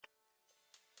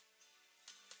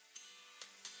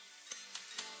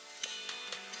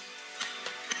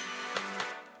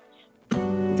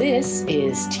This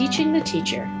is Teaching the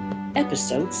Teacher,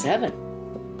 Episode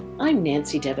 7. I'm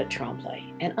Nancy Devitt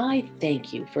Tremblay, and I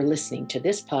thank you for listening to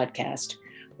this podcast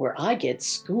where I get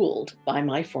schooled by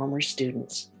my former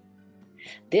students.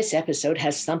 This episode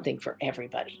has something for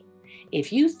everybody.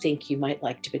 If you think you might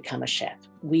like to become a chef,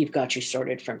 we've got you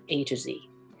sorted from A to Z.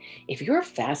 If you're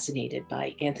fascinated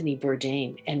by Anthony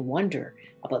Bourdain and wonder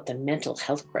about the mental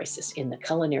health crisis in the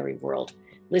culinary world,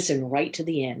 listen right to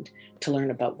the end to learn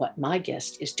about what my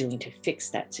guest is doing to fix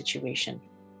that situation.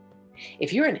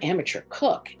 If you're an amateur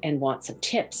cook and want some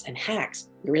tips and hacks,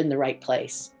 you're in the right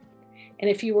place. And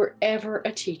if you were ever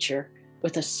a teacher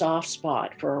with a soft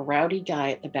spot for a rowdy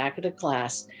guy at the back of the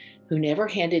class who never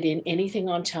handed in anything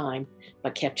on time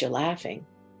but kept you laughing,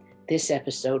 this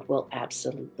episode will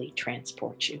absolutely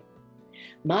transport you.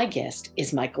 My guest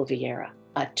is Michael Vieira,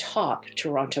 a top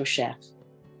Toronto chef.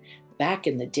 Back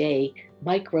in the day,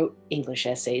 Mike wrote English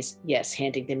essays, yes,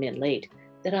 handing them in late,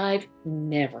 that I've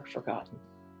never forgotten.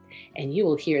 And you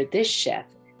will hear this chef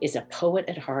is a poet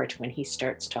at heart when he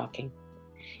starts talking.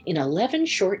 In 11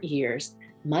 short years,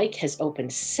 Mike has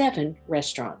opened 7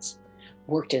 restaurants,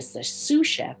 worked as the sous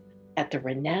chef at the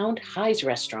renowned Hy's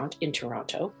restaurant in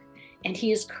Toronto, and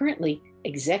he is currently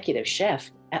executive chef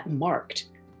at Marked,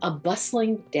 a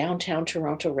bustling downtown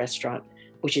Toronto restaurant,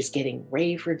 which is getting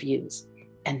rave reviews.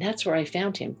 And that's where I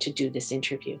found him to do this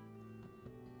interview.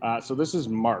 So this is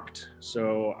Marked.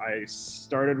 So I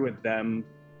started with them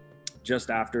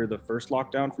just after the first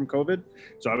lockdown from COVID.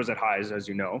 So I was at Hy's, as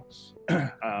you know.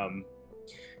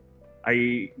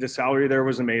 The salary there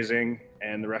was amazing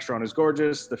and the restaurant is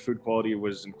gorgeous. The food quality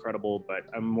was incredible, but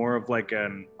I'm more of like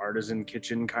an artisan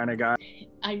kitchen kind of guy.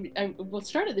 We'll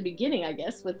start at the beginning, I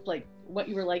guess, with like what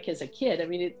you were like as a kid. I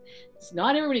mean, it's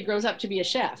not everybody grows up to be a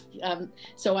chef.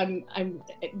 So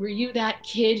were you that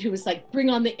kid who was like, bring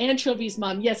on the anchovies,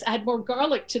 Mom? Yes, add more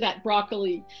garlic to that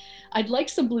broccoli. I'd like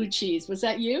some blue cheese. Was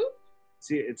that you?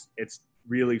 See, it's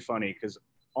really funny because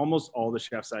almost all the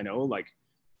chefs I know, like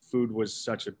food was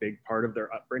such a big part of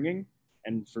their upbringing.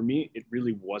 And for me, it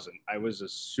really wasn't. I was a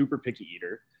super picky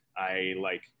eater.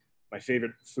 My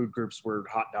favorite food groups were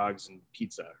hot dogs and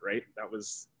pizza, right? That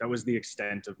was the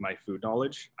extent of my food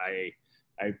knowledge. I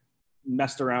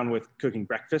messed around with cooking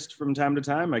breakfast from time to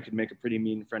time. I could make a pretty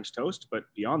mean French toast, but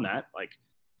beyond that, like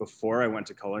before I went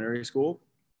to culinary school,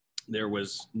 there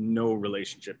was no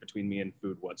relationship between me and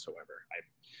food whatsoever.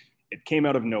 It came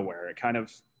out of nowhere.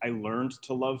 I learned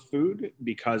to love food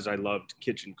because I loved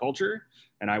kitchen culture.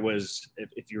 And I was,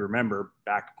 if you remember,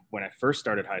 back when I first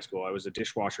started high school, I was a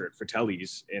dishwasher at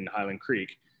Fratelli's in Highland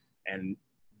Creek. And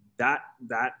that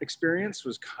experience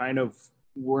was kind of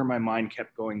where my mind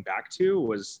kept going back to,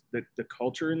 was the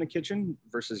culture in the kitchen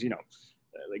versus,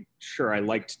 sure, I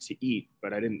liked to eat,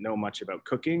 but I didn't know much about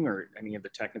cooking or any of the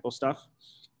technical stuff.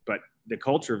 But the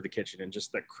culture of the kitchen and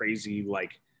just the crazy,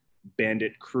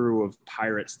 bandit crew of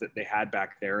pirates that they had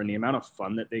back there and the amount of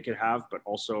fun that they could have, but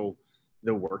also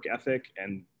the work ethic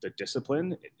and the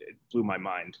discipline, it blew my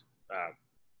mind.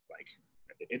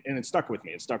 And it stuck with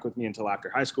me. It stuck with me until after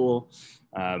high school.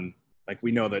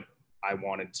 We know that I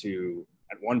wanted to,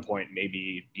 at one point,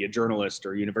 maybe be a journalist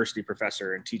or a university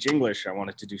professor and teach English. I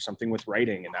wanted to do something with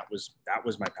writing, and that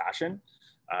was my passion.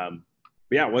 But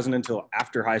yeah, it wasn't until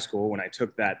after high school when I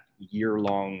took that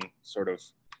year-long sort of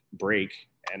break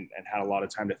and had a lot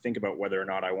of time to think about whether or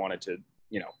not I wanted to,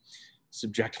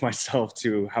 subject myself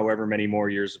to however many more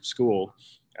years of school.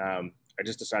 I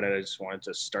just decided I just wanted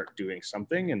to start doing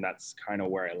something, and that's kind of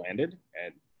where I landed.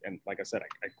 And like I said,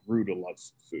 I grew to love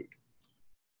food.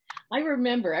 I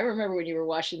remember when you were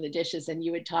washing the dishes and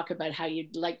you would talk about how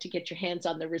you'd like to get your hands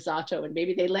on the risotto, and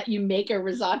maybe they let you make a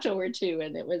risotto or two.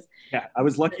 And it was, yeah, I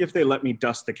was lucky if they let me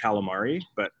dust the calamari,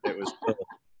 but it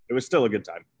was still a good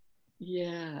time.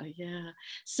 Yeah.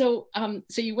 So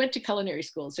you went to culinary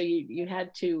school. So you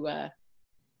had to,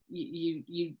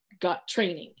 you got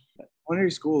training.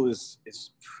 Culinary school is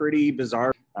pretty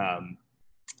bizarre.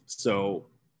 So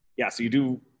you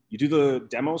do the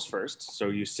demos first. So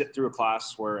you sit through a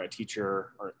class where a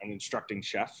teacher or an instructing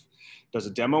chef does a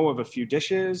demo of a few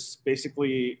dishes,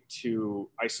 basically to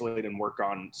isolate and work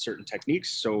on certain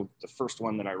techniques. So the first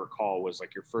one that I recall was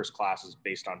your first class is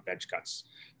based on veg cuts.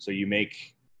 So you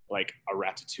make a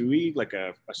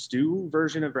ratatouille, a stew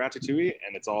version of ratatouille,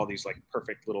 and it's all these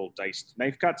perfect little diced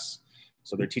knife cuts.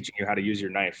 So they're teaching you how to use your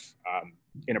knife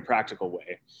in a practical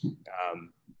way.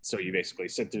 So you basically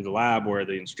sit through the lab where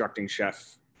the instructing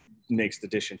chef makes the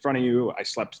dish in front of you. I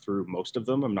slept through most of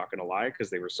them, I'm not gonna lie, because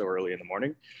they were so early in the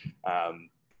morning.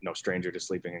 No stranger to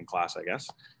sleeping in class, I guess.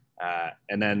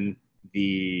 And then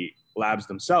the labs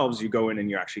themselves, you go in and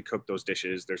you actually cook those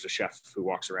dishes. There's a chef who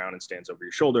walks around and stands over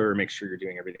your shoulder, makes sure you're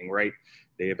doing everything right.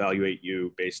 They evaluate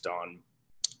you based on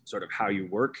sort of how you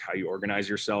work, how you organize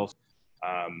yourself.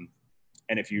 And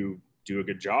if you do a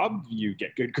good job, you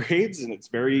get good grades, and it's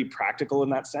very practical in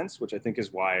that sense, which I think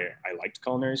is why I liked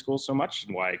culinary school so much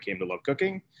and why I came to love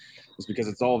cooking, is because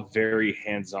it's all very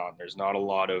hands-on. There's not a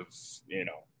lot of,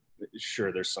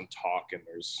 sure, there's some talk and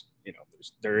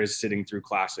there is sitting through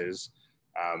classes.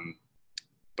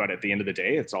 But at the end of the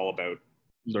day, it's all about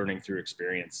learning through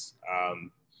experience.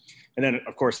 And then,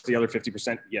 of course, the other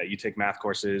 50%, you take math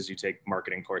courses, you take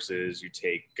marketing courses, you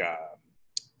take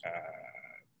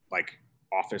like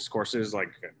office courses, like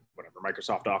whatever,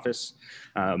 Microsoft Office.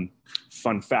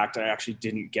 Fun fact, I actually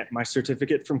didn't get my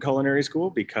certificate from culinary school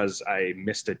because I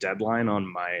missed a deadline on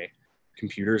my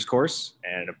computers course.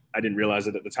 And I didn't realize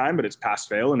it at the time, but it's pass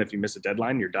fail. And if you miss a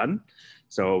deadline, you're done.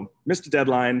 So missed a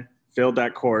deadline, failed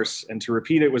that course. And to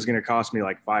repeat it was going to cost me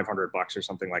like $500 or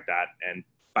something like that. And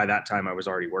by that time I was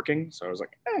already working. So I was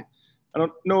like, I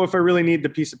don't know if I really need the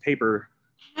piece of paper.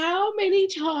 How many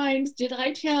times did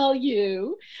I tell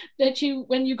you that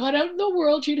when you got out in the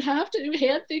world, you'd have to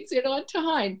hand things in on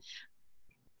time?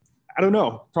 I don't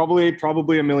know, probably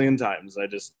a million times. I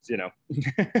just,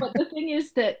 But the thing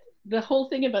is that the whole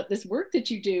thing about this work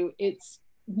that you do, it's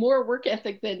more work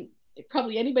ethic than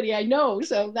probably anybody I know.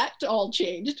 So that all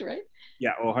changed, right?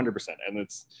 Yeah, 100%. And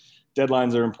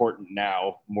deadlines are important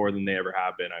now more than they ever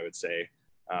have been, I would say,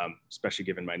 especially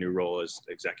given my new role as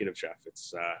executive chef.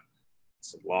 It's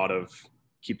a lot of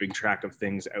keeping track of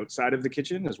things outside of the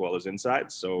kitchen as well as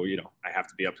inside. So, I have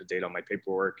to be up to date on my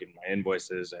paperwork and my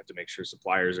invoices. I have to make sure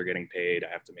suppliers are getting paid.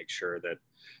 I have to make sure that,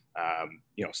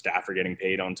 staff are getting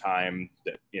paid on time,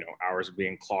 that, hours are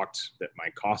being clocked, that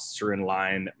my costs are in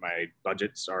line, that my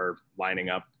budgets are lining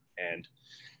up. And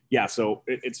yeah, so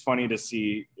it's funny to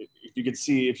see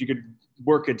if you could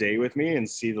work a day with me and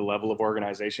see the level of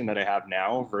organization that I have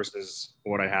now versus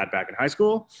what I had back in high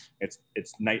school. It's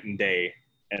night and day.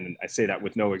 And I say that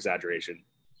with no exaggeration.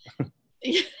 I'm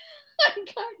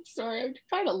sorry, I'm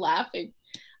kind of laughing.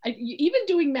 Even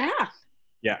doing math.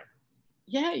 Yeah.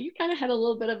 Yeah, you kind of had a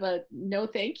little bit of a no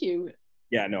thank you.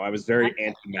 Yeah, no, I was very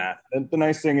anti-math. The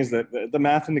nice thing is that the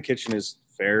math in the kitchen is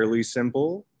fairly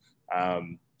simple.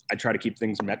 I try to keep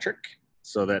things metric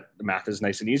so that the math is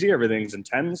nice and easy. Everything's in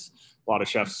tens. A lot of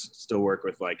chefs still work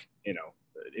with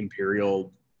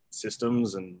imperial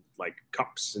systems and like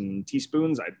cups and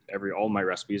teaspoons. All my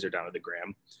recipes are down to the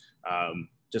gram,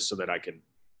 just so that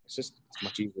it's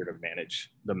much easier to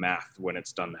manage the math when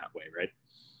it's done that way, right?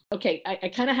 Okay, I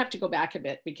kind of have to go back a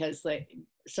bit because there's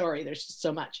just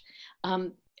so much.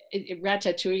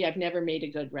 Ratatouille, I've never made a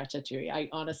good ratatouille. I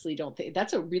honestly don't think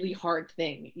that's a really hard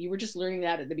thing. You were just learning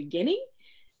that at the beginning?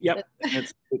 Yep.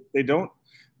 They don't,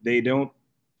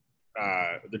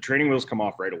 the training wheels come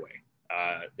off right away.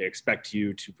 They expect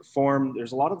you to perform.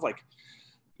 There's a lot of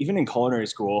even in culinary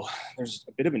school, there's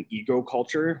a bit of an ego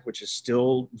culture, which is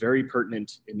still very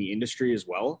pertinent in the industry as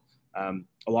well.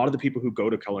 A lot of the people who go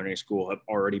to culinary school have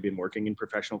already been working in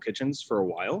professional kitchens for a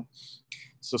while.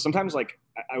 So sometimes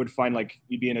I would find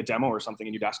you'd be in a demo or something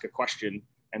and you'd ask a question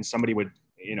and somebody would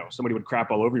crap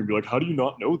all over you and be like, how do you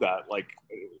not know that?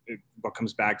 What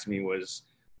comes back to me was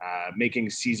making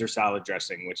Caesar salad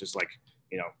dressing, which is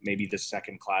maybe the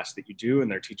second class that you do,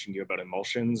 and they're teaching you about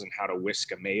emulsions and how to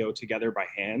whisk a mayo together by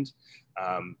hand.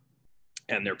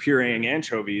 And they're pureeing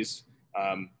anchovies.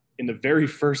 In the very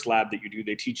first lab that you do,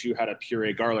 they teach you how to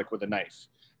puree garlic with a knife.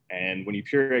 And when you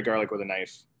puree garlic with a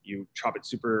knife, you chop it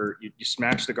you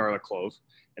smash the garlic clove,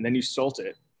 and then you salt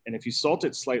it. And if you salt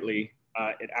it slightly,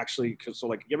 it actually,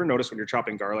 you ever notice when you're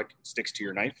chopping garlic, it sticks to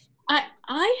your knife?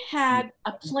 I had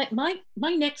a plan.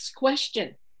 My next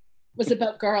question was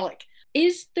about garlic.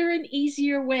 Is there an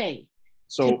easier way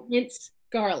to mince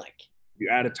garlic? You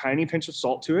add a tiny pinch of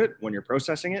salt to it. When you're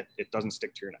processing it, it doesn't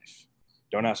stick to your knife.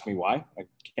 Don't ask me why. I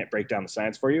can't break down the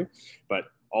science for you, but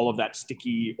all of that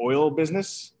sticky oil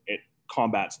business, it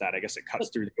combats that. I guess it cuts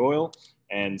through the oil.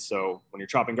 And so when you're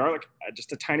chopping garlic, add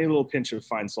just a tiny little pinch of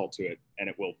fine salt to it and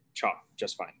it will chop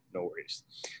just fine. No worries.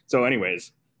 So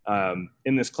anyways,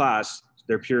 in this class,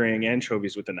 they're pureeing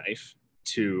anchovies with a knife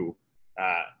to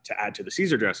add to the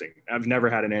Caesar dressing. I've never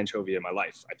had an anchovy in my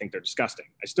life. I think they're disgusting.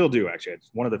 I still do, actually. It's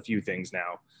one of the few things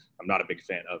now I'm not a big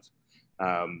fan of.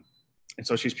 And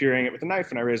so she's pureeing it with a knife,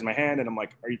 and I raise my hand, and I'm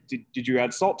like, did you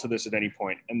add salt to this at any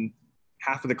point? And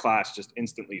half of the class just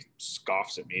instantly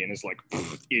scoffs at me and is like,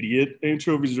 idiot,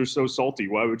 anchovies are so salty.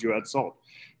 Why would you add salt?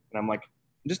 And I'm like,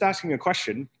 I'm just asking a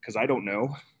question because I don't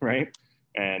know, right?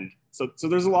 And so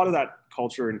there's a lot of that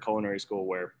culture in culinary school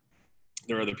where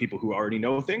there are the people who already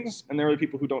know things, and there are the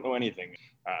people who don't know anything,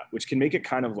 which can make it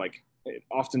kind of like,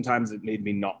 oftentimes it made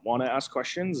me not want to ask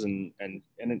questions, and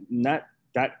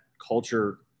that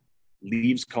culture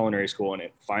leaves culinary school and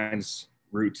it finds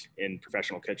root in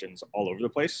professional kitchens all over the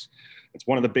place. It's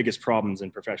one of the biggest problems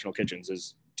in professional kitchens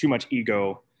is too much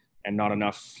ego and not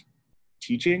enough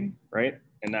teaching, right?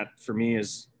 And that for me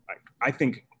is, I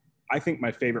think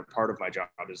my favorite part of my job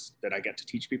is that I get to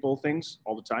teach people things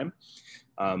all the time.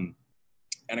 And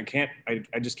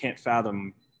I just can't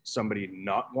fathom somebody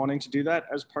not wanting to do that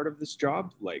as part of this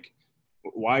job. Like,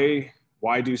 why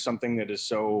do something that is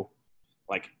so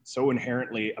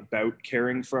inherently about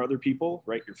caring for other people,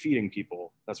 right? You're feeding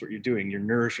people. That's what you're doing. You're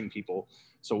nourishing people.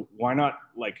 So why not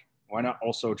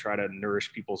also try to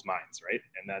nourish people's minds, right?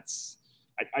 And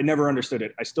I never understood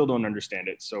it. I still don't understand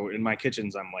it. So in my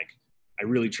kitchens, I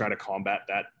really try to combat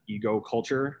that ego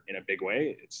culture in a big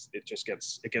way.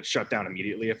 It gets shut down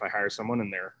immediately if I hire someone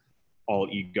and they're all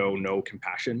ego, no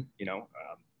compassion.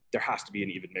 There has to be an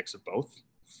even mix of both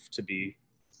to be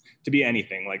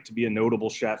anything. Like, to be a notable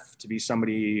chef, to be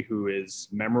somebody who is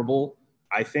memorable,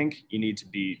 I think you need to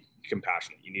be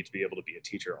compassionate. You need to be able to be a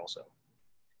teacher also.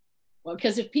 Well,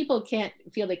 because if people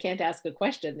feel they can't ask a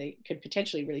question, they could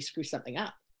potentially really screw something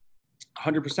up.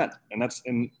 100%. And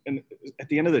at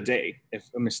the end of the day, if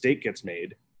a mistake gets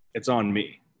made, it's on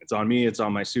me. It's on me. It's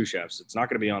on my sous chefs. It's not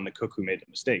going to be on the cook who made the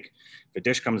mistake. If a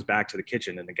dish comes back to the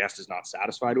kitchen and the guest is not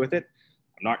satisfied with it,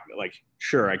 I'm not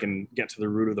sure, I can get to the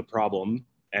root of the problem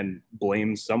and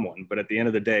blame someone. But at the end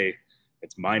of the day,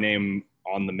 it's my name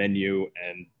on the menu,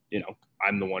 and,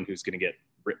 I'm the one who's going to get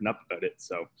written up about it.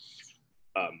 So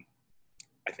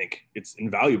I think it's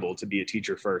invaluable to be a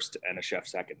teacher first and a chef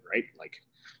second, right?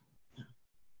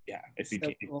 If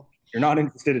you're not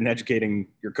interested in educating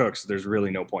your cooks, there's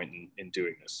really no point in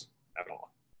doing this at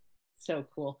all. So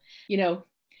cool. I'm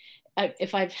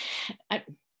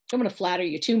going to flatter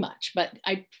you too much, but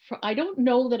I don't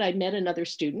know that I met another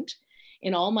student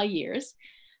in all my years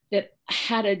that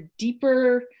had a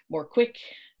deeper, more quick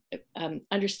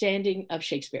understanding of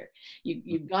Shakespeare.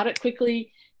 You got it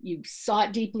quickly. You saw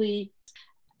it deeply.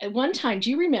 At one time,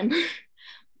 do you remember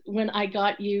when I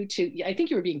got you to, I think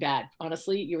you were being bad,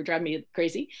 honestly, you were driving me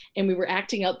crazy, and we were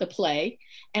acting out the play,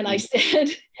 and I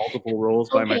said, multiple roles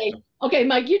by myself. Okay,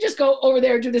 Mike, you just go over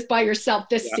there and do this by yourself,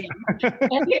 this scene.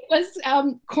 And it was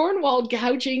Cornwall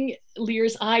gouging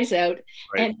Lear's eyes out,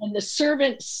 right. And the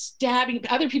servant stabbing,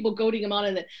 other people goading him on,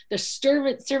 and the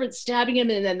servant stabbing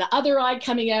him, and then the other eye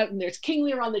coming out, and there's King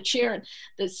Lear on the chair,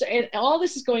 and all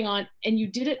this is going on, and you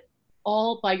did it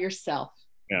all by yourself.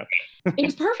 Yeah. It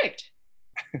was perfect.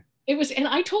 It was, and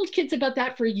I told kids about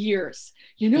that for years.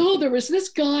 There was this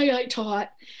guy I taught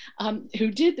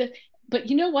who did that. But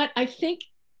you know what? I think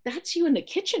that's you in the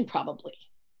kitchen, probably.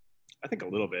 I think a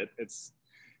little bit. It's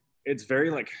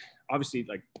very obviously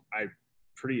I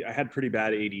had pretty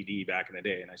bad ADD back in the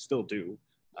day, and I still do.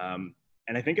 And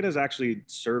I think it has actually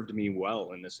served me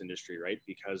well in this industry, right?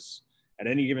 Because at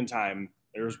any given time,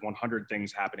 there's 100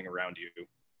 things happening around you,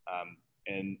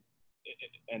 and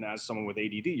as someone with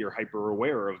ADD, you're hyper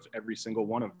aware of every single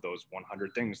one of those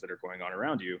 100 things that are going on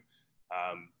around you.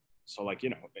 So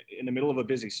in the middle of a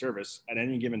busy service at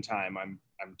any given time, I'm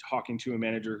talking to a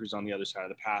manager who's on the other side of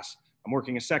the pass. I'm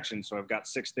working a section, so I've got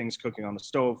 6 things cooking on the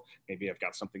stove. Maybe I've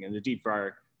got something in the deep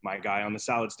fryer. My guy on the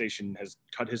salad station has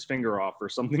cut his finger off or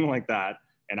something like that.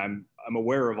 And I'm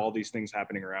aware of all these things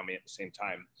happening around me at the same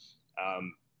time.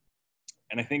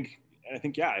 And I think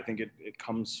it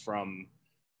comes from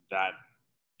that,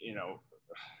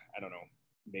 I don't know,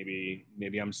 maybe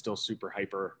I'm still super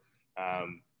hyper,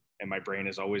 and my brain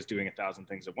is always doing 1,000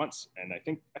 things at once. And I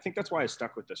think that's why I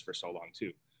stuck with this for so long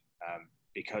too,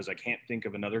 because I can't think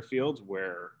of another field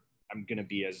where I'm going to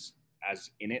be as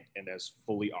in it and as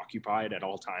fully occupied at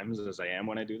all times as I am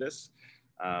when I do this.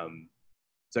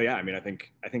 So yeah, I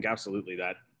think absolutely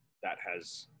that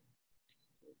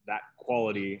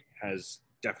quality has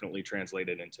definitely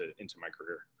translated into my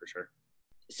career for sure.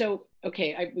 So,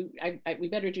 okay, we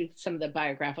better do some of the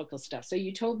biographical stuff. So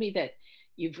you told me that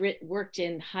you've worked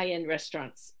in high-end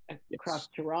restaurants across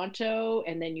Toronto,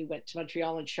 and then you went to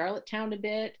Montreal and Charlottetown a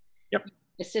bit. Yep.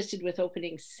 Assisted with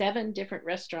opening 7 different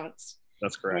restaurants.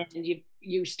 That's correct. And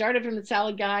you started from the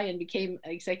salad guy and became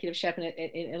executive chef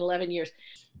in 11 years.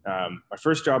 My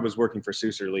first job was working for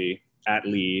Sous Sur Lee at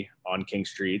Lee on King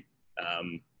Street,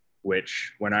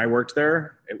 which when I worked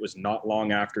there, it was not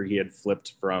long after he had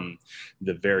flipped from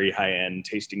the very high-end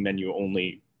tasting menu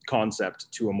only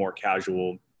concept to a more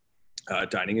casual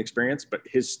dining experience. But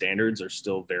his standards are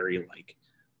still very,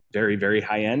 very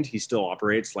high-end. He still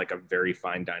operates like a very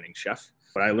fine dining chef.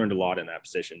 But I learned a lot in that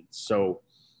position. So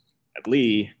At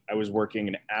Lee, I was working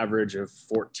an average of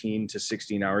 14 to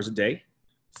 16 hours a day,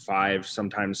 5,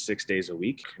 sometimes 6 days a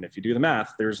week. And if you do the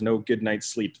math, there's no good night's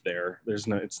sleep there.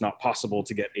 It's not possible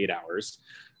to get 8 hours.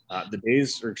 The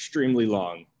days are extremely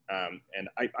long. And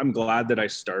I'm glad that I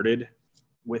started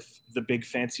with the big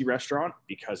fancy restaurant,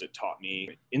 because it taught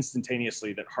me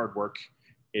instantaneously that hard work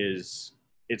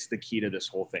it's the key to this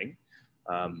whole thing.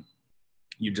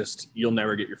 You'll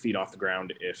never get your feet off the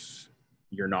ground if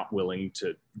you're not willing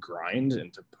to grind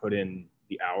and to put in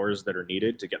the hours that are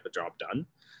needed to get the job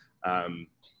done.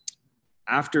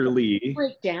 After Lee,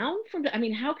 break down from I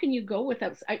mean, how can you go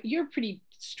without? You're a pretty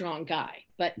strong guy,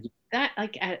 but that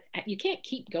you can't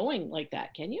keep going like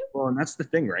that, can you? Well, and that's the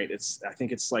thing, right? I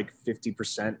think it's like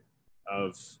 50%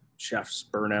 of chefs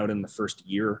burn out in the first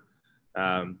year,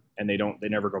 and they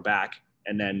never go back.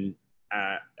 And then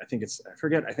I think it's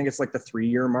like the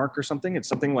 3-year mark or something. It's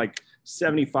something like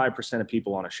 75% of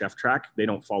people on a chef track, they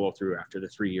don't follow through after the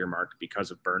 3-year mark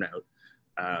because of burnout.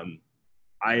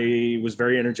 I was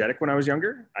very energetic when I was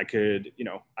younger. I could,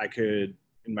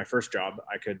 in my first job,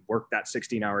 I could work that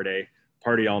 16-hour day,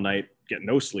 party all night, get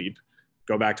no sleep,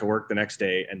 go back to work the next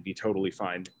day and be totally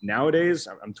fine. Nowadays,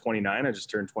 I'm 29. I just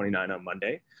turned 29 on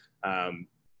Monday.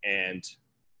 And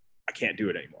I can't do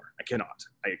it anymore. I cannot.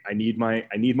 I need my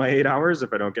 8 hours.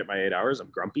 If I don't get my 8 hours, I'm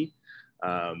grumpy.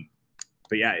 But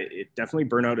yeah, it definitely,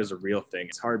 burnout is a real thing.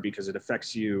 It's hard because it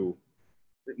affects you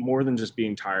more than just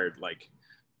being tired. Like,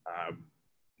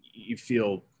 you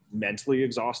feel mentally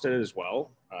exhausted as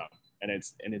well. And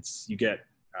you get,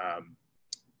 what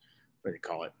do they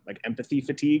call it? Like empathy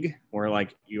fatigue, where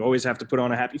like you always have to put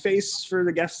on a happy face for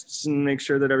the guests and make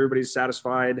sure that everybody's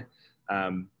satisfied.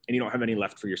 And you don't have any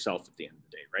left for yourself at the end of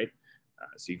the day, right?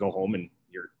 So you go home and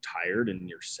you're tired and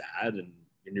you're sad and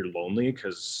you're lonely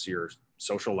because your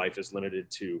social life is limited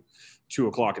to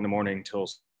 2:00 in the morning till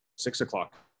 6:00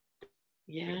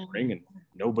 in the morning, and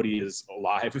nobody is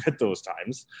alive at those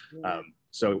times.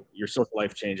 So your social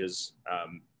life changes,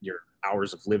 your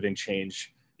hours of living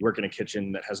change. You work in a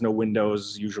kitchen that has no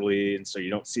windows usually, and so you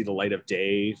don't see the light of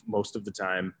day most of the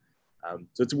time.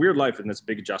 So it's a weird life, and it's a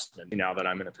big adjustment. Now that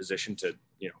I'm in a position to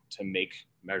make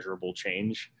measurable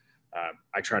change,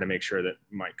 I try to make sure that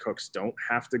my cooks don't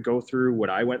have to go through what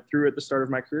I went through at the start of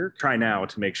my career. Try now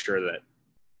to make sure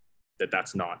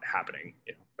that's not happening.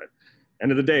 But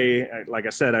end of the day, like I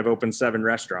said, I've opened 7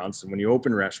 restaurants, and when you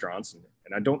open restaurants,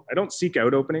 and I don't seek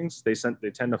out openings, they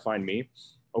tend to find me.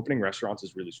 Opening restaurants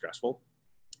is really stressful.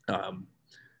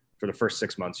 For the first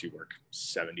 6 months, you work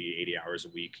 70, 80 hours a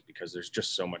week because there's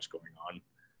just so much going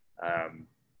on.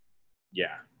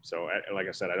 So like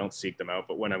I said, I don't seek them out.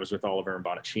 But when I was with Oliver and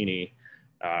Bonacini,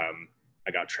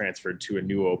 I got transferred to a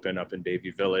new open up in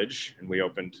Bayview Village, and we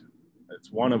opened.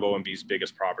 It's one of OMB's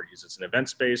biggest properties. It's an event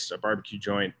space, a barbecue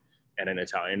joint, and an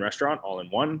Italian restaurant all in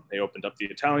one. They opened up the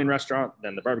Italian restaurant,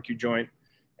 then the barbecue joint,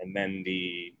 and then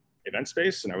the event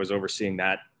space. And I was overseeing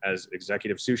that as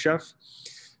executive sous chef,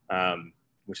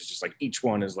 which is just like each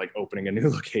one is like opening a new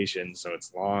location. So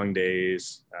it's long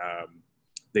days.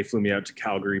 They flew me out to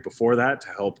Calgary before that to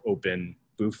help open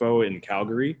Buffo in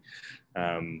Calgary,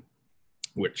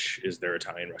 which is their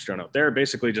Italian restaurant out there,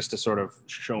 basically just to sort of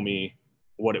show me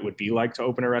what it would be like to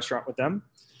open a restaurant with them.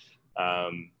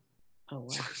 Oh, wow.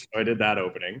 So I did that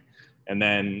opening. And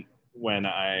then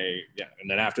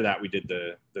after that, we did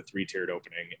the 3-tiered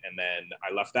opening. And then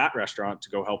I left that restaurant to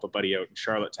go help a buddy out in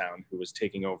Charlottetown who was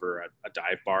taking over a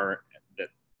dive bar that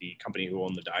the company who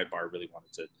owned the dive bar really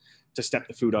wanted to step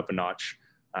the food up a notch.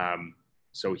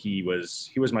 So he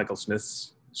was Michael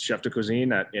Smith's chef de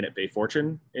cuisine at Bay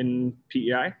Fortune in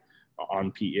PEI,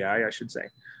 on PEI, I should say.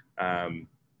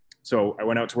 So I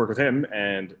went out to work with him,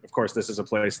 and of course, this is a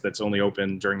place that's only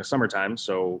open during the summertime.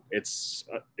 So it's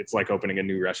like opening a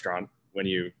new restaurant when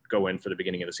you go in for the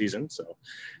beginning of the season. So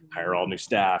hire all new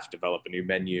staff, develop a new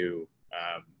menu,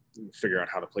 figure out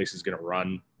how the place is going to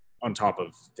run, on top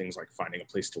of things like finding a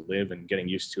place to live and getting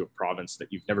used to a province that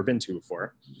you've never been to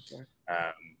before. Okay.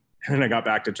 And then I got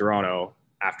back to Toronto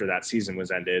after that season was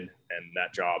ended and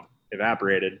that job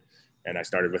evaporated. And I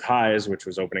started with Highs, which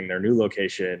was opening their new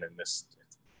location. And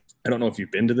I don't know if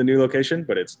you've been to the new location,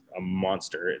 but it's a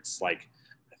monster. It's like,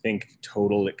 I think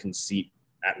total it can seat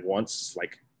at once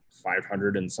like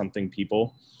 500 and something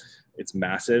people. It's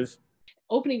massive.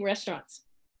 Opening restaurants,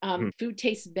 food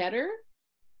tastes better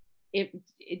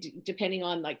depending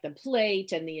on like the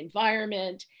plate and the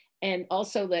environment, and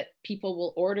also that people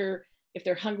will order, if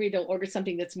they're hungry, they'll order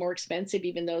something that's more expensive,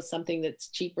 even though something that's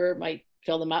cheaper might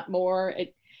fill them up more.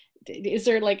 Is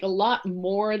there like a lot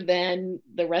more than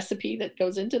the recipe that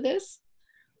goes into this?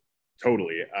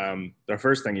 Totally. The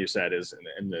first thing you said is,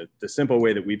 and the simple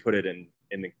way that we put it in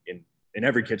in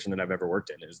every kitchen that I've ever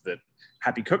worked in, is that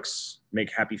happy cooks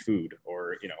make happy food,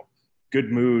 or,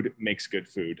 good mood makes good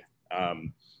food.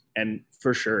 And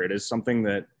for sure, it is something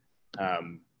that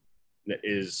that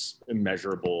is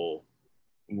immeasurable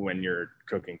when you're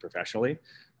cooking professionally.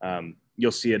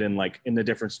 You'll see it in the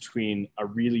difference between a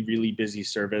really, really busy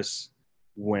service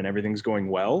when everything's going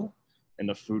well and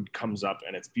the food comes up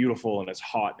and it's beautiful and it's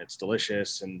hot and it's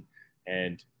delicious.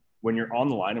 And when you're on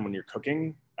the line and when you're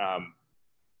cooking,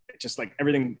 it's just like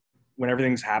when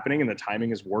everything's happening and the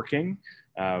timing is working,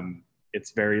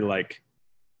 it's very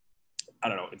I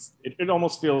don't know, it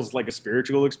almost feels like a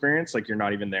spiritual experience, like you're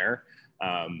not even there.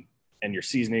 And your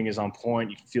seasoning is on point.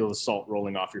 You can feel the salt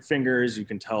rolling off your fingers. You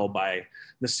can tell by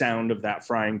the sound of that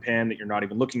frying pan that you're not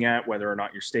even looking at whether or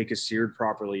not your steak is seared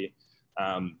properly.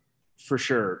 For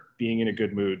sure, being in a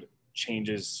good mood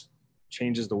changes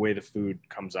the way the food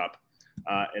comes up.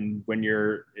 And when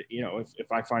you're,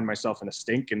 if I find myself in a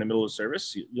stink in the middle of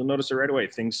service, you'll notice it right away.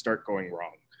 Things start going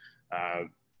wrong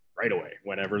right away.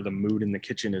 Whenever the mood in the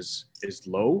kitchen is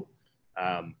low,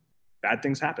 bad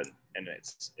things happen. And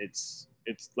it's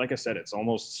like I said, it's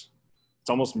almost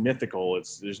mythical.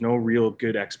 There's no real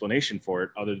good explanation for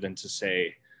it other than to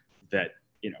say that,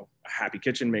 a happy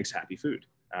kitchen makes happy food.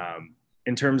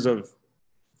 In terms of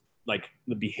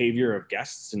the behavior of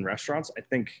guests in restaurants, I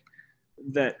think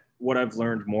that what I've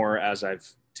learned more as I've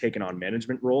taken on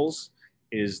management roles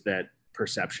is that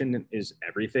perception is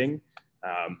everything.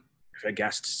 If a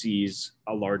guest sees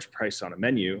a large price on a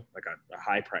menu, like a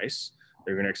high price,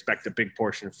 they're going to expect a big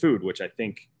portion of food, which I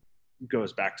think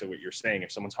goes back to what you're saying.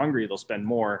 If someone's hungry, they'll spend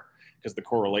more because the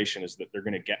correlation is that they're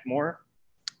going to get more,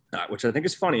 which I think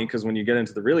is funny because when you get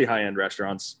into the really high-end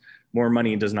restaurants, more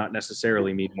money does not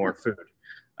necessarily mean more food.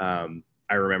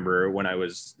 I remember when I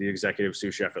was the executive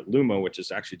sous chef at Luma, which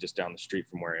is actually just down the street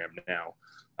from where I am now,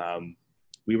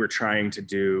 we were trying to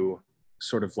do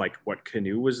sort of like what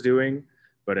Canoe was doing,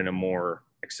 but in a more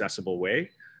accessible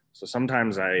way. So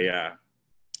sometimes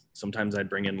I'd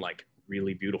bring in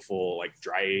really beautiful,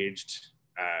 dry aged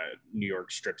New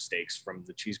York strip steaks from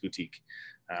the Cheese Boutique.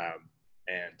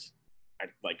 And I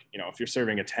if you're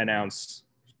serving a 10-ounce,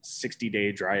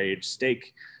 60-day dry aged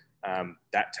steak,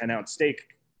 that 10-ounce steak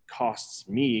costs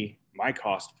me, my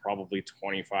cost probably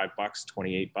 $25,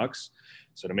 $28.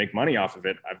 So to make money off of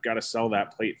it, I've got to sell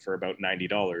that plate for about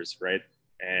 $90, right?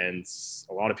 And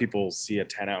a lot of people see a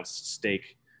 10-ounce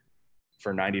steak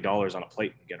for $90 on a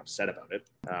plate and get upset about it.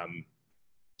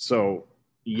 So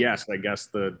yes, I guess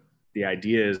the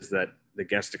idea is that the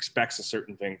guest expects a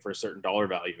certain thing for a certain dollar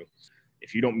value.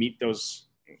 If you don't meet those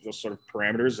sort of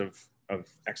parameters of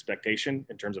expectation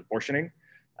in terms of portioning,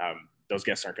 those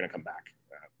guests aren't going to come back.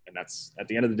 And that's, at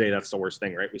the end of the day, that's the worst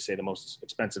thing, right? We say the most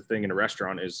expensive thing in a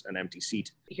restaurant is an empty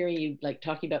seat. Hearing you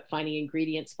talking about finding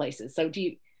ingredients places. So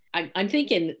I'm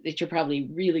thinking that you're probably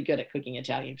really good at cooking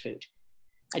Italian food.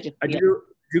 I do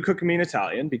cook me in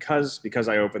Italian because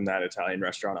I opened that Italian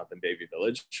restaurant up in Bayview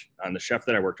Village. And the chef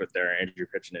that I worked with there, Andrew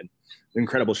Pitchinen, an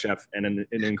incredible chef and an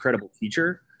incredible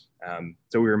teacher.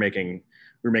 So we were making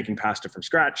pasta from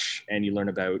scratch, and you learn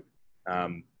about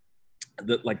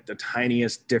the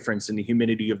tiniest difference in the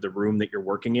humidity of the room that you're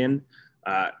working in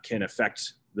can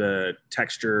affect the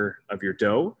texture of your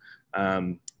dough.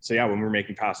 So yeah, when we were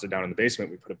making pasta down in the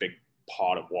basement, we put a big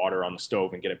pot of water on the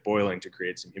stove and get it boiling to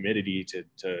create some humidity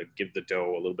to give the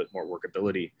dough a little bit more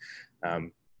workability.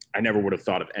 I never would have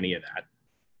thought of any of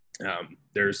that.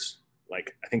 There's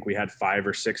I think we had 5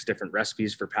 or 6 different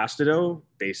recipes for pasta dough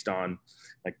based on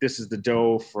this is the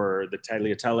dough for the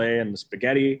tagliatelle and the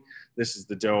spaghetti. This is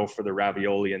the dough for the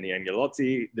ravioli and the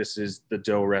agnolotti. This is the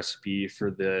dough recipe for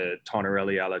the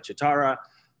tonarelli alla chitarra.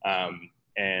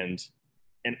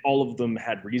 And all of them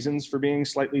had reasons for being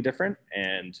slightly different.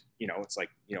 And, it's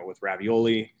with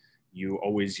ravioli, you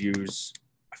always use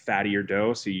a fattier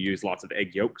dough. So you use lots of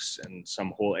egg yolks and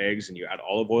some whole eggs, and you add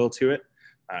olive oil to it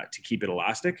to keep it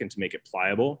elastic and to make it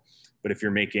pliable. But if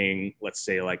you're making, let's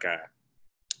say,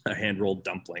 a hand-rolled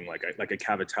dumpling, like a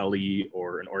cavatelli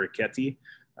or an orecchiette,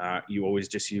 you always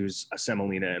just use a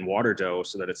semolina and water dough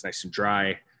so that it's nice and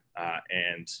dry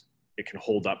and it can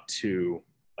hold up to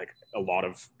a lot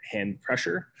of hand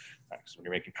pressure. Because when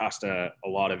you're making pasta, a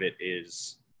lot of it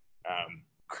is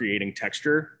creating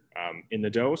texture in the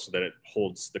dough so that it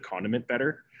holds the condiment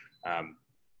better.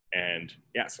 And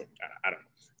yeah, so I don't know.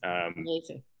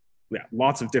 Amazing. Yeah,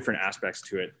 lots of different aspects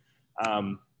to it.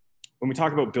 When we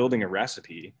talk about building a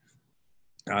recipe,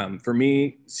 for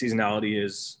me, seasonality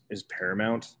is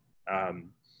paramount,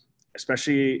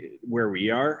 especially where we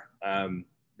are,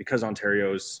 because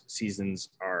Ontario's seasons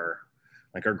are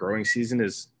our growing season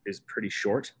is pretty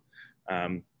short.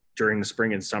 during the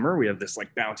spring and summer, we have this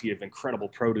like bounty of incredible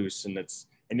produce, and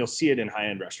you'll see it in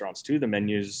high-end restaurants too. The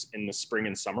menus in the spring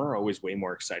and summer are always way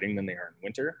more exciting than they are in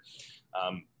winter.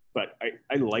 But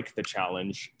I like the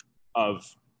challenge of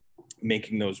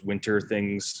making those winter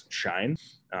things shine.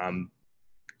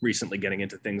 Recently getting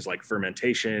into things like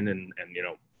fermentation and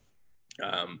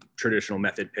traditional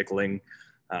method pickling,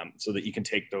 so that you can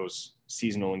take those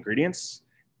seasonal ingredients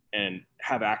and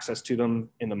have access to them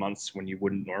in the months when you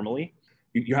wouldn't normally.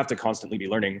 You have to constantly be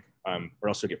learning, or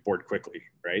else you'll get bored quickly,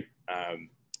 right?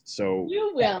 So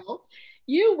you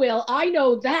will. I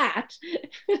know that.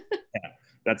 Yeah,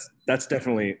 that's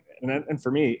definitely, and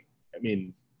for me, I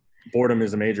mean, boredom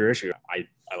is a major issue.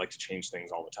 I like to change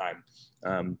things all the time.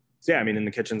 So yeah, I mean, in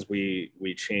the kitchens,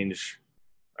 we change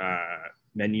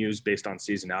menus based on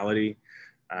seasonality.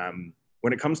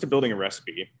 When it comes to building a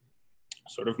recipe,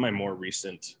 sort of my more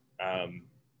recent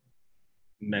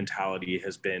mentality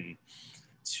has been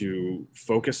to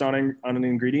focus on an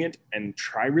ingredient and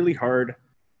try really hard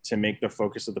to make the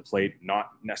focus of the plate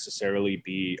not necessarily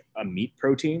be a meat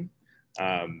protein.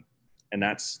 And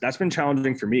that's been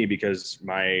challenging for me because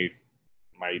my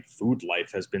food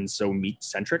life has been so meat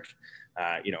centric.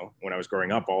 When I was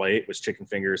growing up, all I ate was chicken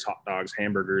fingers, hot dogs,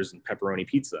 hamburgers, and pepperoni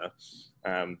pizza.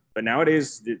 But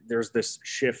nowadays, there's this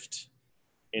shift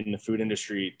in the food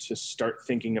industry to start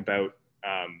thinking about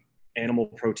animal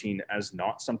protein as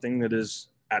not something that is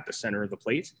at the center of the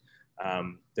plate.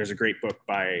 There's a great book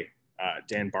by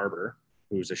Dan Barber,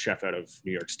 who's a chef out of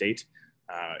New York State.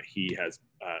 He has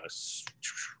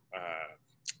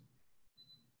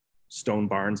Stone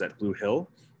Barns at Blue Hill.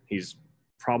 He's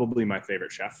probably my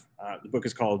favorite chef. The book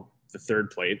is called The Third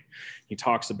Plate. He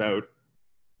talks about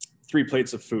 3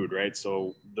 plates of food, right?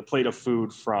 So the plate of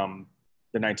food from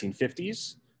the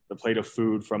 1950s, the plate of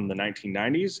food from the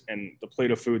 1990s, and the plate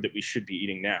of food that we should be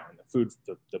eating now. And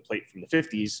the plate from the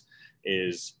 50s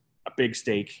is a big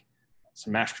steak,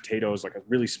 some mashed potatoes, like a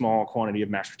really small quantity of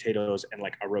mashed potatoes, and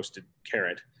like a roasted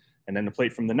carrot. And then the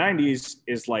plate from the 90s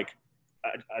is like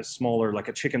a smaller, like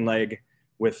a chicken leg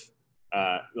with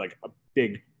like a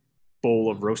big bowl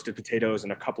of roasted potatoes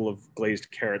and a couple of glazed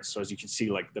carrots. So as you can see,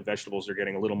 like the vegetables are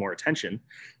getting a little more attention.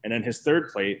 And then his third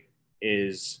plate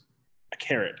is a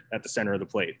carrot at the center of the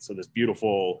plate. So this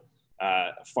beautiful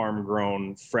farm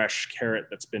grown fresh carrot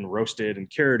that's been roasted and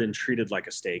cured and treated like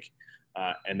a steak.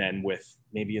 And then with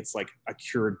maybe it's like a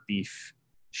cured beef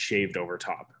shaved over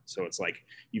top. So it's like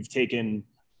you've taken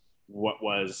what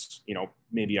was,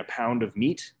 maybe a pound of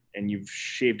meat and you've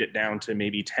shaved it down to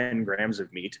maybe 10 grams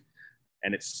of meat.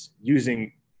 And it's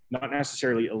using, not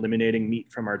necessarily eliminating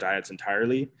meat from our diets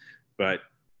entirely, but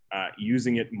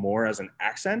using it more as an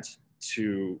accent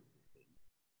to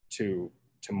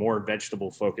more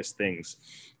vegetable focused things,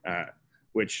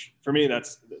 which for me,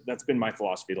 that's been my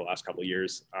philosophy the last couple of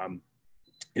years,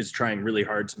 is trying really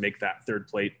hard to make that third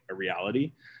plate a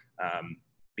reality.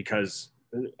 Because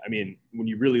I mean, when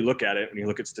you really look at it, when you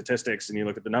look at statistics and you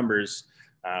look at the numbers,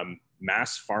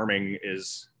 mass farming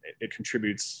it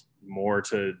contributes more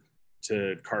to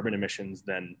carbon emissions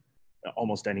than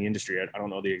almost any industry. I don't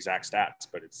know the exact stats,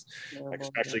 but it's like,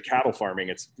 especially cattle farming,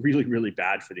 it's really, really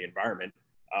bad for the environment.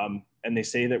 And they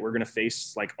say that we're going to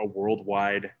face like a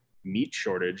worldwide meat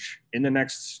shortage in the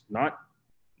next, not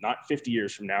 50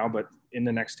 years from now, but in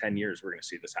the next 10 years, we're going to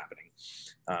see this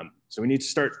happening. So we need to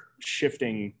start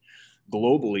shifting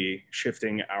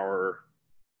our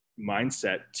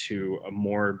mindset to a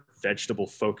more vegetable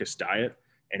focused diet.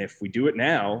 And if we do it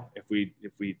now, if we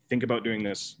think about doing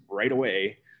this right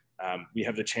away, we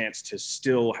have the chance to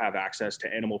still have access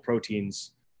to animal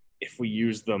proteins if we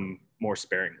use them more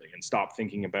sparingly and stop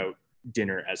thinking about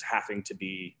dinner as having to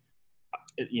be,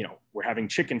 we're having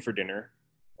chicken for dinner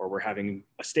or we're having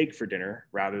a steak for dinner,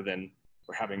 rather than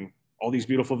we're having all these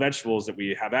beautiful vegetables that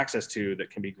we have access to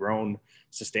that can be grown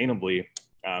sustainably,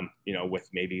 with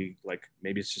maybe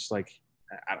it's just like,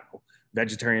 I don't know,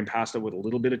 vegetarian pasta with a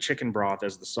little bit of chicken broth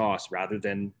as the sauce, rather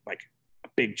than like a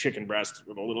big chicken breast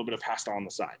with a little bit of pasta on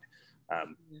the side.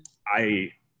 I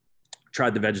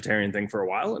tried the vegetarian thing for a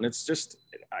while, and it's just,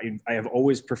 I have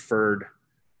always preferred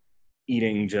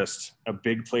eating just a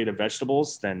big plate of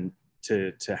vegetables than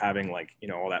to having like,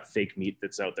 all that fake meat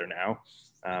that's out there now.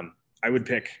 I would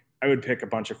pick a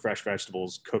bunch of fresh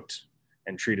vegetables cooked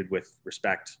and treated with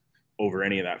respect over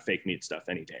any of that fake meat stuff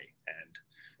any day.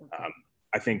 And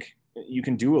I think you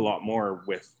can do a lot more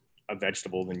with a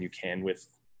vegetable than you can with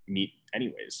meat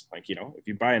anyways. Like, if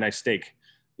you buy a nice steak,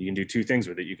 you can do 2 things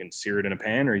with it. You can sear it in a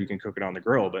pan or you can cook it on the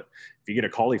grill. But if you get a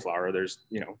cauliflower, there's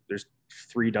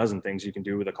 3 dozen things you can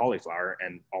do with a cauliflower,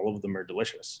 and all of them are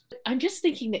delicious. I'm just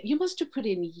thinking that you must have put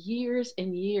in years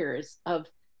and years of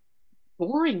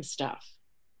boring stuff.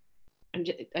 I'm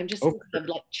just Oh, thinking of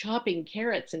like chopping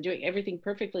carrots and doing everything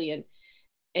perfectly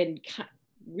and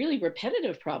really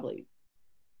repetitive probably.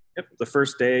 yep. The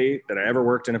first day that I ever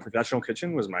worked in a professional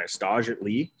kitchen was my stage at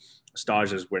Lee.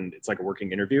 Stage is when it's like a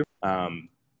working interview.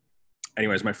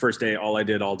 Anyways, my first day, all I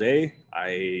did all day,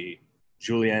 I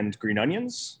julienned green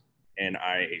onions and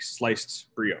I sliced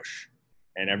brioche.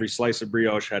 And every slice of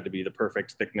brioche had to be the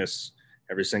perfect thickness,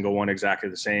 every single one exactly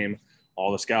the same.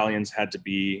 All the scallions had to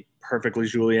be perfectly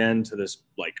julienne to this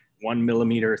like 1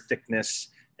 millimeter thickness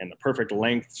and the perfect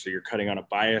length. So you're cutting on a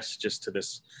bias just to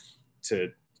this, to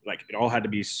like, it all had to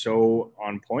be so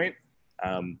on point.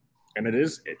 And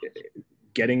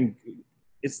getting,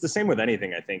 it's the same with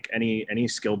anything. I think any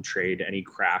skilled trade, any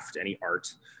craft, any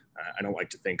art. I don't like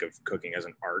to think of cooking as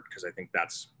an art because I think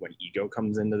that's when ego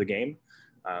comes into the game.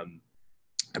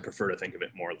 I prefer to think of it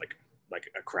more like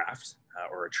a craft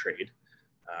or a trade.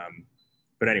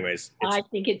 But anyways, I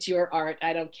think it's your art.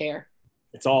 I don't care.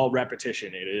 It's all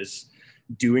repetition. It is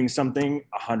doing something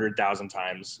 100,000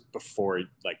 times before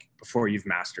you've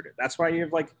mastered it. That's why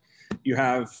you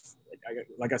have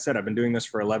like I said, I've been doing this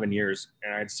for 11 years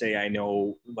and I'd say I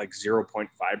know like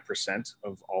 0.5%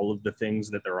 of all of the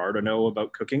things that there are to know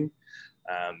about cooking.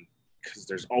 Because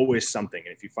there's always something.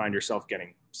 And if you find yourself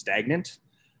getting stagnant,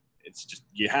 it's just,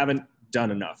 you haven't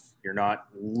done enough. You're not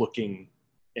looking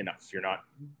enough. You're not,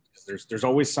 because there's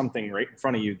always something right in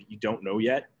front of you that you don't know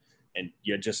yet. And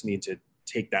you just need to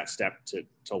take that step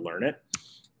to learn it.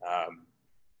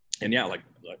 And yeah, like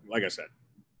I said,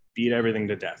 beat everything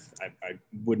to death. I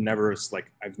would never,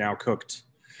 like, I've now cooked,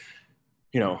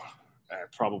 I've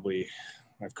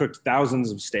cooked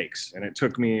thousands of steaks, and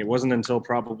it wasn't until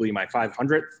probably my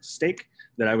 500th steak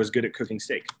that I was good at cooking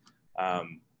steak.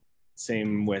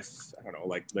 Same with, I don't know,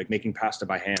 like making pasta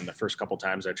by hand. The first couple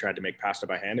times I tried to make pasta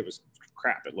by hand, it was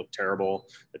crap. It looked terrible.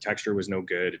 The texture was no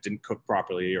good. It didn't cook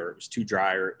properly, or it was too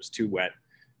dry, or it was too wet.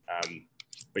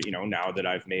 But now that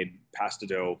I've made pasta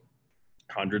dough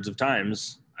hundreds of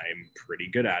times, I'm pretty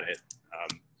good at it.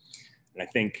 And I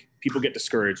think people get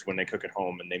discouraged when they cook at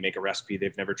home and they make a recipe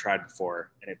they've never tried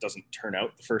before and it doesn't turn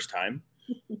out the first time.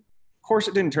 Of course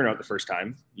it didn't turn out the first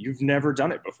time. You've never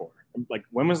done it before. Like,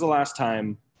 when was the last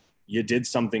time you did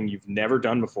something you've never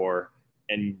done before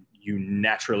and you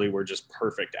naturally were just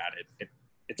perfect at it?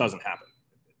 It doesn't happen.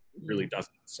 It really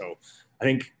doesn't. So I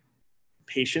think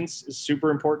patience is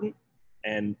super important.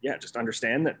 And yeah, just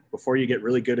understand that before you get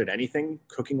really good at anything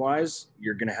cooking wise,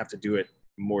 you're going to have to do it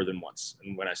more than once.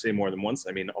 And when I say more than once,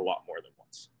 I mean a lot more than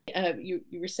once.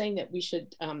 You were saying that we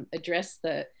should address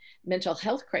the mental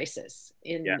health crisis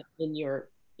in your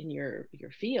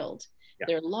field. Yeah.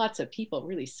 There are lots of people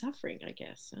really suffering, I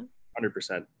guess. Huh?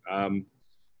 100%.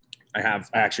 I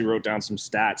actually wrote down some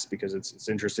stats because it's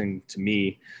interesting to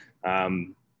me.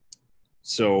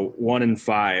 So 1 in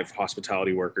 5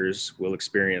 hospitality workers will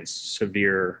experience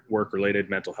severe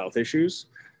work-related mental health issues.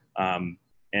 And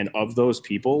of those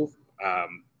people, I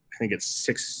think it's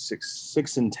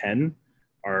 6 in 10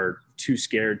 are too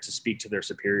scared to speak to their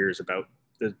superiors about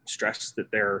the stress that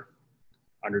they're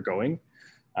undergoing,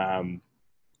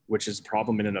 which is a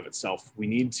problem in and of itself. We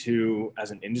need to, as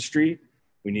an industry,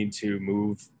 we need to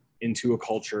move into a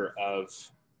culture of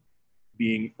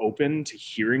being open to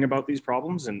hearing about these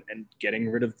problems and getting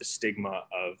rid of the stigma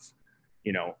of,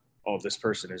 oh, this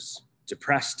person is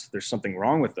depressed, there's something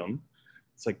wrong with them.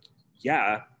 It's like,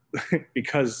 yeah,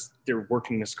 because they're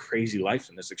working this crazy life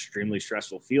in this extremely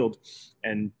stressful field.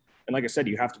 And like I said,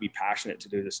 you have to be passionate to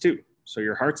do this too. So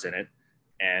your heart's in it.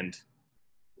 And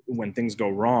when things go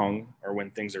wrong or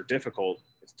when things are difficult,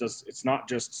 it's not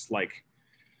just like,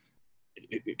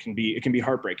 it can be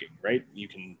heartbreaking, right? You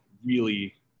can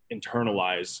really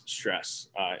internalize stress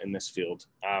in this field.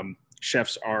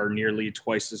 Chefs are nearly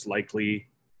twice as likely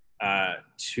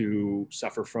to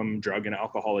suffer from drug and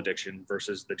alcohol addiction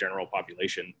versus the general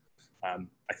population.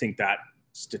 I think that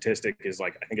statistic is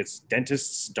I think it's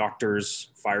dentists,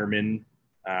 doctors, firemen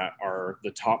are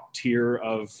the top tier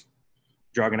of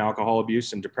drug and alcohol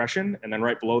abuse and depression. And then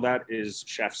right below that is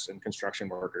chefs and construction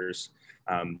workers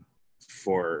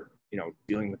for,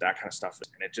 dealing with that kind of stuff.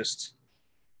 And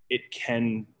it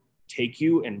can take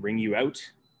you and wring you out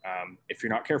if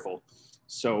you're not careful.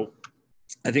 So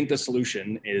I think the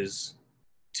solution is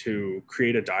to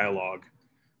create a dialogue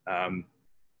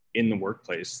in the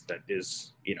workplace that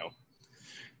is,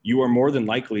 you are more than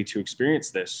likely to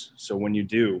experience this. So when you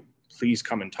do, please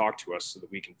come and talk to us so that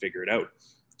we can figure it out.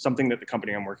 Something that the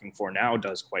company I'm working for now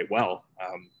does quite well.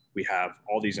 We have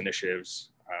all these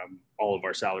initiatives. All of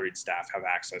our salaried staff have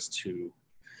access to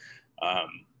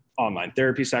online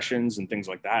therapy sessions and things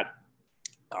like that,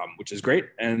 which is great.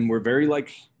 And we're very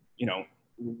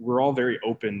we're all very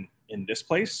open in this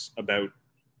place about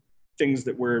things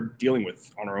that we're dealing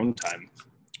with on our own time.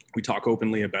 We talk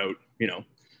openly about,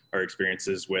 our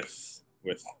experiences with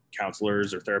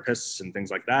counselors or therapists and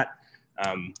things like that.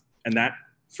 And that,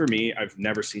 for me, I've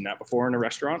never seen that before in a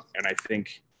restaurant. And I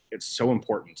think it's so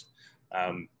important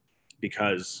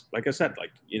because, like I said,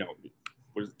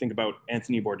 think about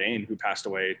Anthony Bourdain, who passed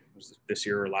away this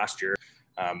year or last year,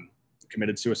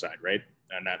 committed suicide, right?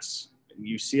 And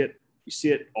you see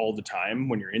it all the time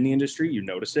when you're in the industry, you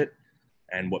notice it.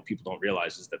 And what people don't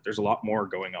realize is that there's a lot more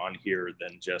going on here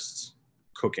than just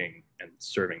cooking and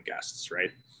serving guests,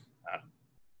 right?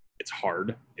 It's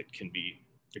hard. It can be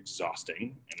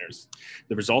exhausting. And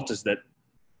the result is that,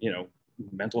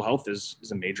 mental health is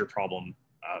a major problem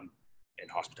in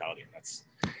hospitality.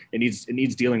 And it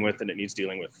needs dealing with, and it needs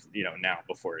dealing with, now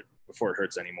before it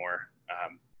hurts anymore.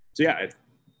 So yeah,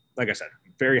 like I said,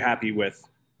 very happy with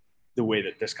the way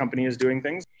that this company is doing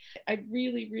things. I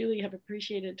really, really have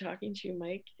appreciated talking to you,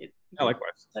 Mike.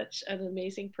 Likewise. Such an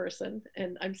amazing person,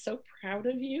 and I'm so proud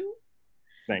of you.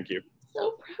 Thank you.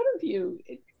 So proud of you.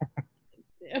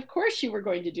 Of course you were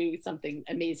going to do something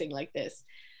amazing like this.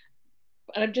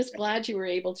 But I'm just glad you were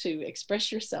able to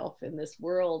express yourself in this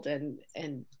world,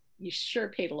 and you sure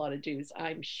paid a lot of dues.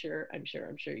 I'm sure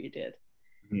you did.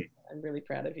 Mm-hmm. I'm really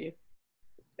proud of you.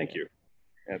 Thank you.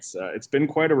 It's been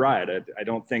quite a ride. I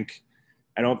don't think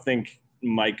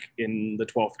Mike in the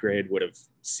 12th grade would have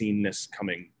seen this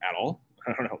coming at all.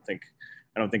 I don't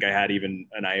think I had even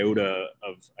an iota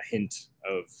of a hint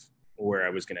of where I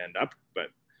was going to end up, but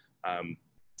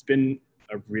it's been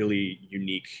a really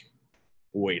unique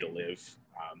way to live.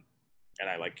 And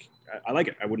I like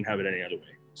it. I wouldn't have it any other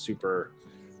way. Super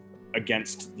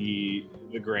against the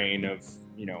grain of,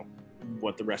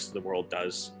 what the rest of the world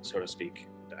does, so to speak.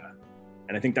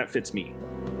 And I think that fits me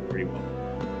pretty well.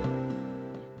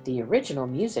 The original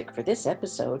music for this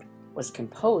episode was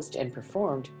composed and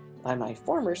performed by my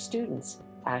former students,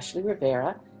 Ashley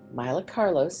Rivera, Mila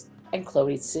Carlos, and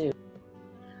Chloe Sue.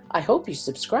 I hope you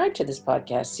subscribe to this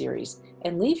podcast series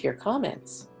and leave your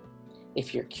comments.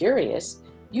 If you're curious,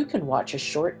 you can watch a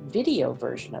short video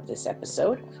version of this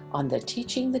episode on the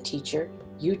Teaching the Teacher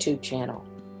YouTube channel.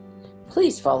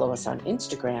 Please follow us on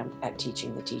Instagram at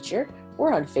Teaching the Teacher.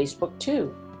 We're on Facebook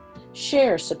too.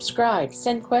 Share, subscribe,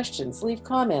 send questions, leave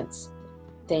comments.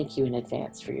 Thank you in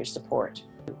advance for your support.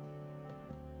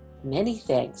 Many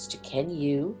thanks to Ken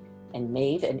Yu and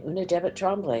Maeve and Una Devitt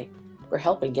Tremblay for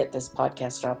helping get this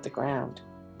podcast off the ground.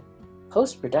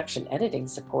 Post-production editing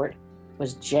support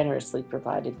was generously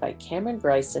provided by Cameron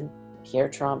Bryson, Pierre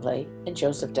Tremblay, and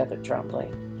Joseph Devitt Tremblay.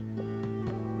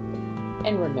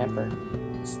 And remember,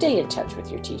 stay in touch with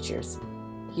your teachers.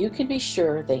 You can be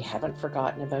sure they haven't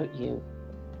forgotten about you.